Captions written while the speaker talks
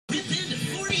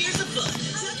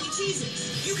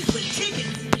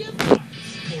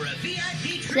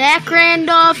Zach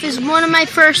Randolph is one of my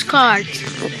first cards.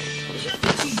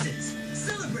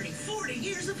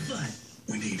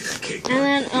 And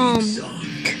then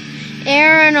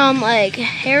Aaron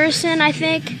Harrison, I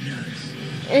think,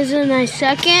 is in my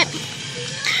second.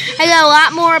 I got a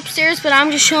lot more upstairs, but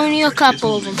I'm just showing you a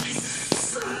couple of them. The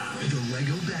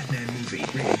Lego Batman movie,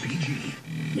 rated PG.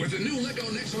 With the new Lego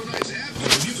Nexo app,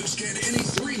 you can scan any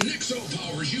 3 Nexo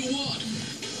powers you want.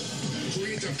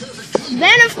 Create the perfect combo.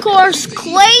 Then, of course,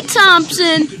 Klay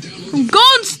Thompson from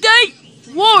Golden State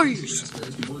Warriors.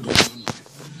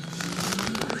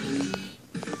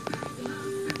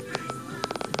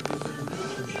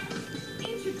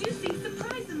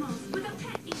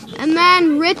 And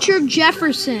then Richard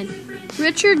Jefferson.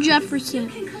 Richard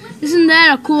Jefferson. Isn't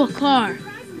that a cool car?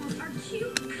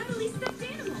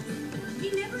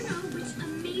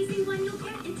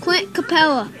 Clint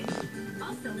Capella.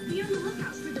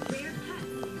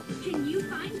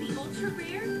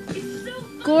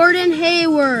 Gordon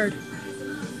Hayward.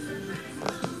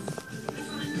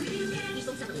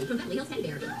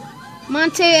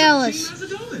 Monte Ellis.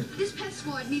 This pet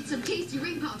squad needs some tasty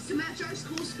ring pops to match our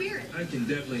school spirit. I can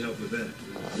definitely help with that.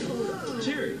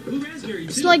 Cherry, blue raspberry.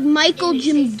 It's like Michael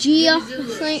Jimgia,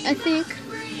 I think.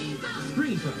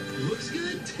 Ring pop looks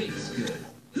good, tastes good.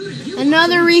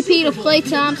 Another repeat of Klay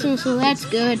Thompson, so that's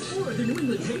good. Or the New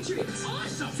England Patriots.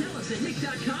 Awesome. Tell us at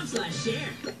nick.com/share.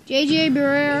 JJ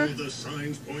Barrera. The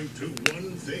signs point to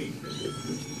one thing.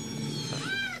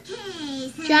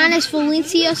 Jonas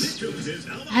Valancius.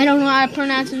 I don't know how to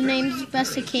pronounce his name as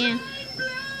best I can.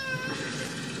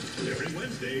 Every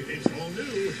Wednesday, it's all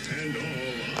new and all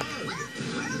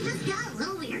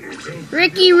on.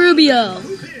 Ricky Rubio.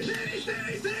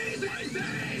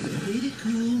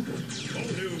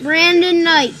 Brandon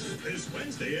Knight. This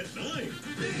Wednesday at 9.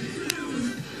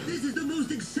 This is the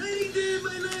most exciting day of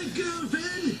my life,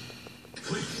 girlfriend.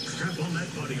 Quick, strap on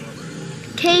that body armor.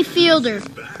 Kay Fielder.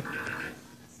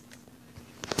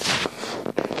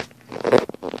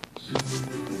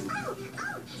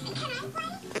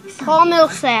 Paul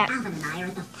Millsap.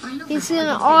 He's in an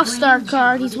All-Star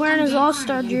card. He's wearing his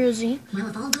All-Star jersey. Well,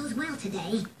 if all goes well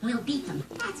today, we'll beat them.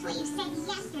 That's what you said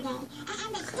yesterday.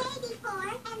 And the day before,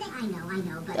 and the... I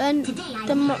know, but And today I...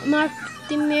 the Mark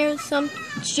Demir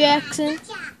Jackson.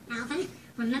 Alvin,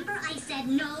 remember I said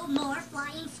no more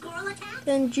flying squirrel attacks?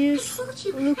 Then Juice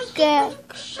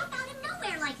Lukac. Shut out of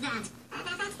nowhere like that.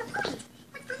 That's the point.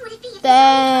 What fun would it be if...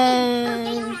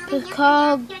 Then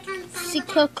Picard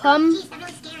Sikakam. Geez, they're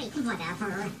really scary.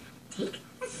 Whatever. Take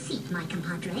a seat, my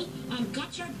compadre, and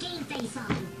get your game face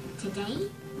on. Today,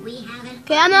 we have an...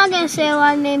 Okay, I'm not going to say a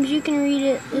lot of names. You can read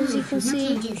it, as you can What see.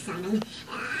 can you do, Simon?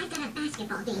 I've got a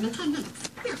basketball game in 10 minutes.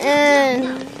 And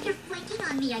You're flaking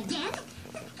on me again?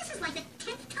 This is like the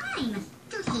 10th time.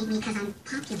 Don't hate me because I'm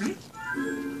popular.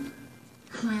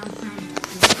 Well, here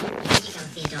you go,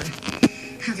 Theodore.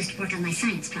 I'll just work on my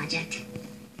science project.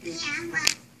 Yeah, well,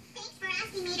 thanks for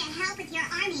asking me to help with your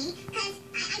army, because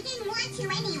I didn't want to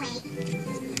anyway.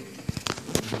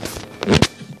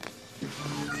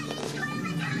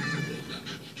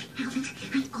 Alvin,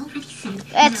 I already said...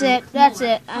 That's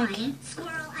it. Flying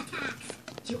squirrel attacks.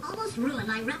 You almost ruined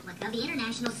my replica of the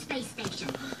International Space Station.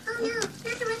 Oh no,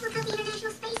 not the replica of the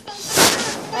International Space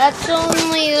Station. that's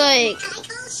only like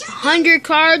 100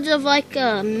 cards of like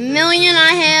a million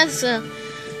I have, so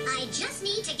I just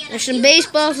need to get there's some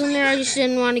baseballs in there. I just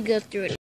didn't want to go through it.